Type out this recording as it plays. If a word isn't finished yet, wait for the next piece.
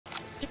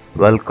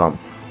Welcome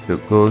to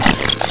Ghost.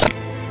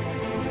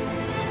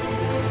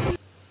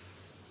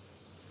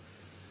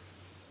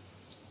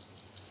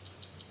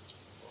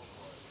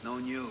 No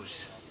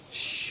news.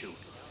 Shoot.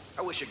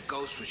 I wish a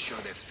ghost would show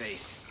their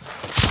face.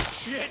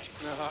 Shit!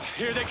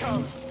 Here they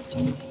come.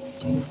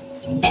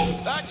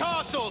 That's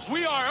hostiles.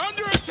 We are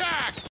under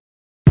attack.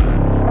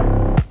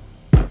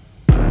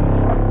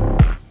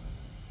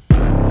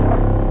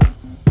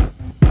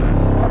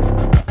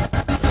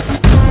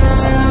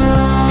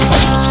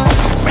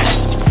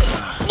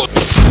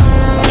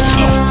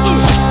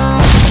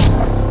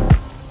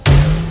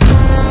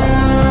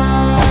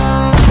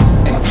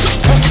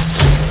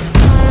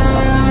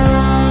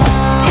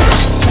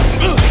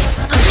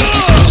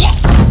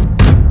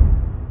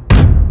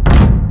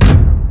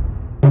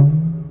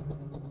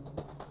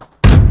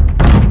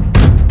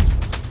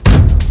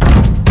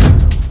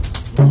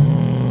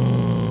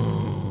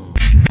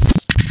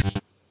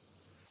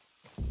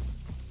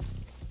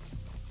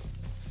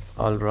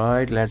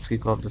 Alright, let's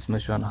kick off this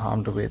mission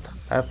armed with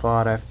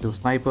FR-F2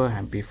 sniper,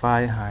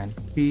 MP5 and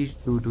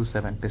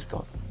P227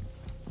 pistol.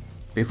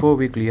 Before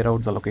we clear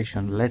out the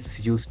location,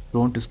 let's use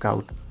drone to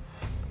scout.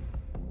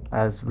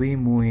 As we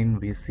move in,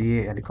 we see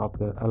a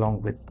helicopter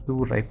along with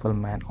two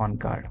riflemen on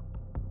guard.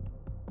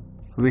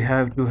 We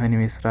have two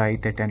enemies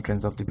right at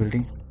entrance of the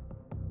building.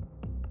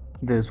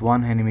 There is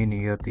one enemy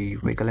near the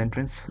vehicle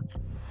entrance.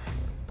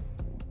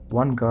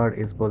 One guard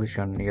is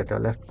positioned near the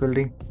left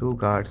building. Two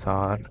guards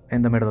are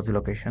in the middle of the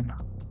location.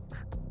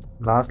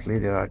 Lastly,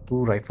 there are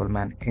two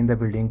riflemen in the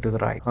building to the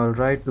right.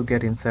 Alright, to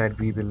get inside,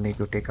 we will need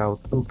to take out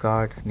two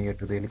guards near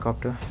to the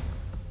helicopter.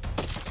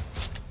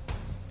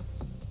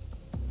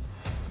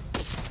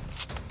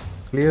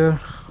 Clear.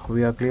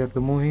 We are clear to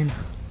move in.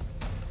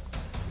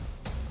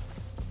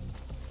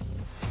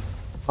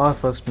 Our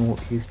first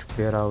move is to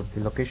clear out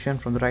the location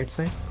from the right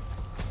side.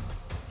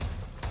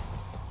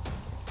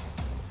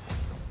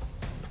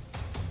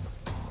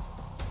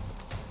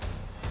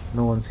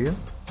 No one's here.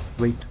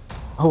 Wait.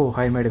 Oh,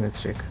 I made a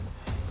mistake.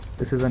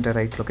 This isn't a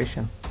right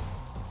location.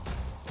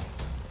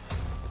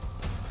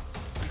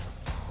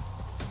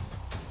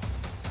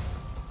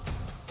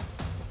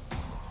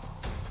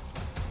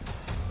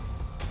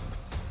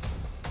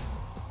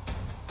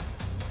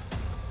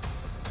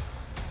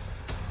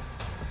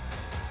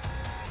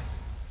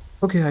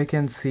 Okay, I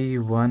can see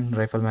one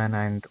rifleman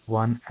and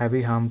one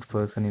heavy armed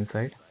person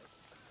inside.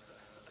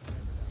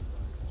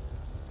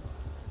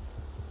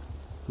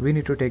 We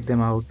need to take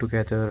them out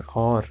together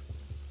or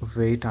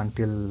wait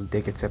until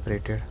they get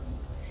separated.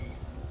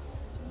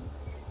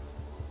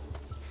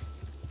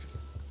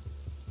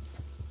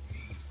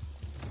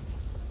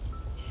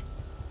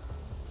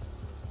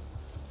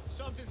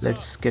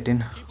 Let's get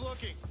in. Keep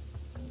looking.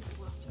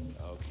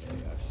 Okay,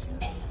 I've seen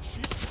it.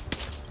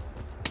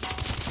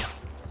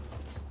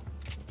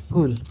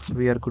 Cool,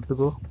 we are good to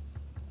go.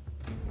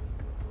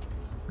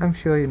 I'm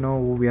sure you know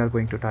who we are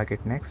going to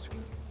target next.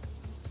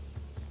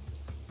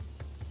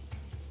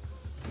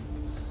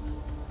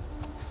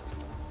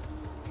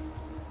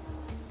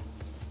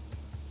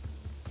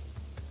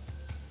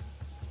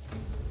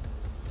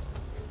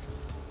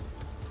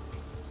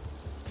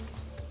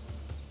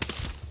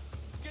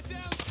 Get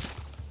down.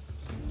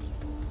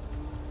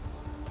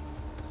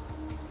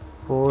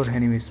 4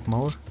 enemies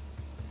more.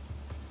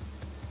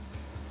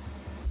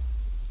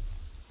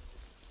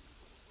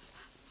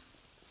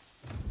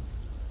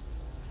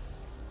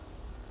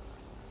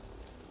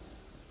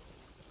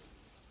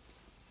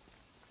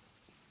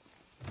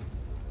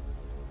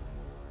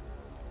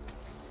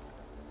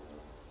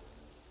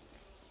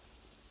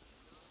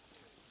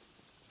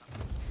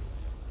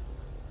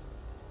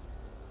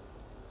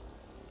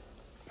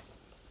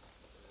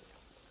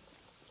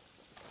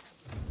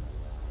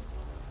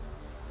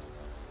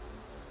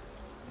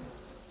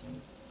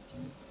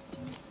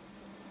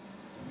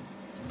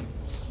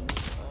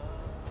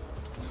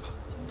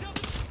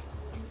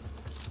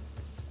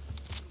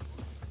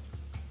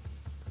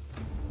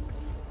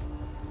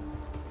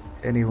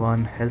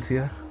 Anyone else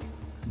here?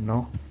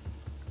 No.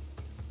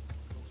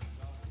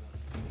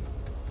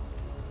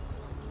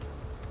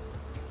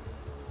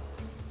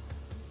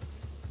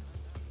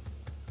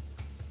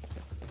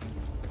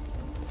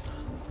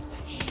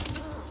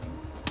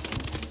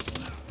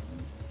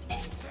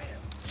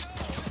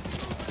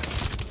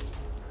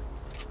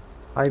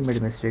 I made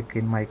a mistake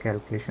in my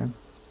calculation.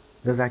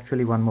 There's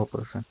actually one more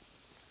person.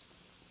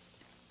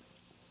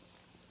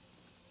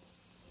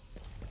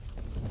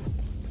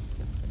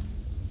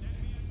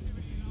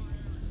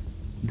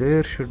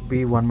 There should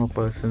be one more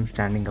person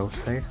standing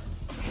outside.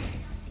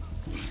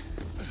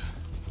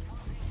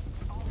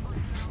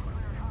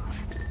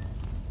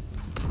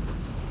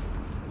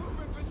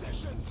 Moving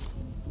positions.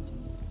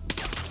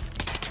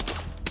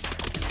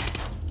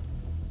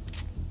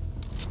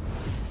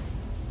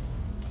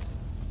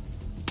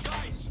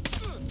 Guys.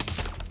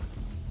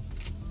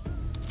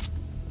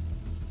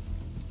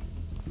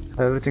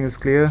 Everything is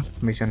clear.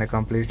 Mission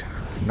accomplished.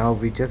 Now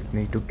we just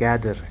need to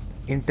gather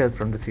intel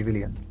from the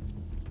civilian.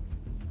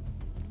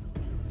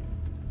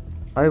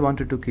 I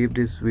wanted to keep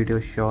this video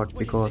short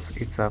because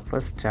it's our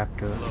first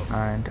chapter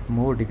and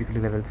more difficulty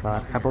levels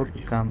are about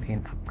to come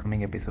in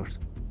upcoming episodes.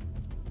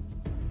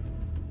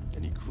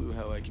 Any clue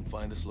how I can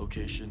find this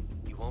location?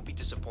 You won't be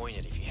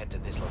disappointed if you head to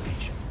this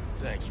location.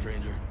 Thanks,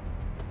 stranger.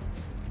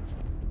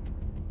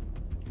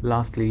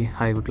 Lastly,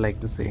 I would like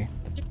to say,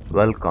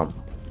 Welcome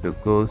to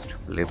Ghost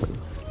Level.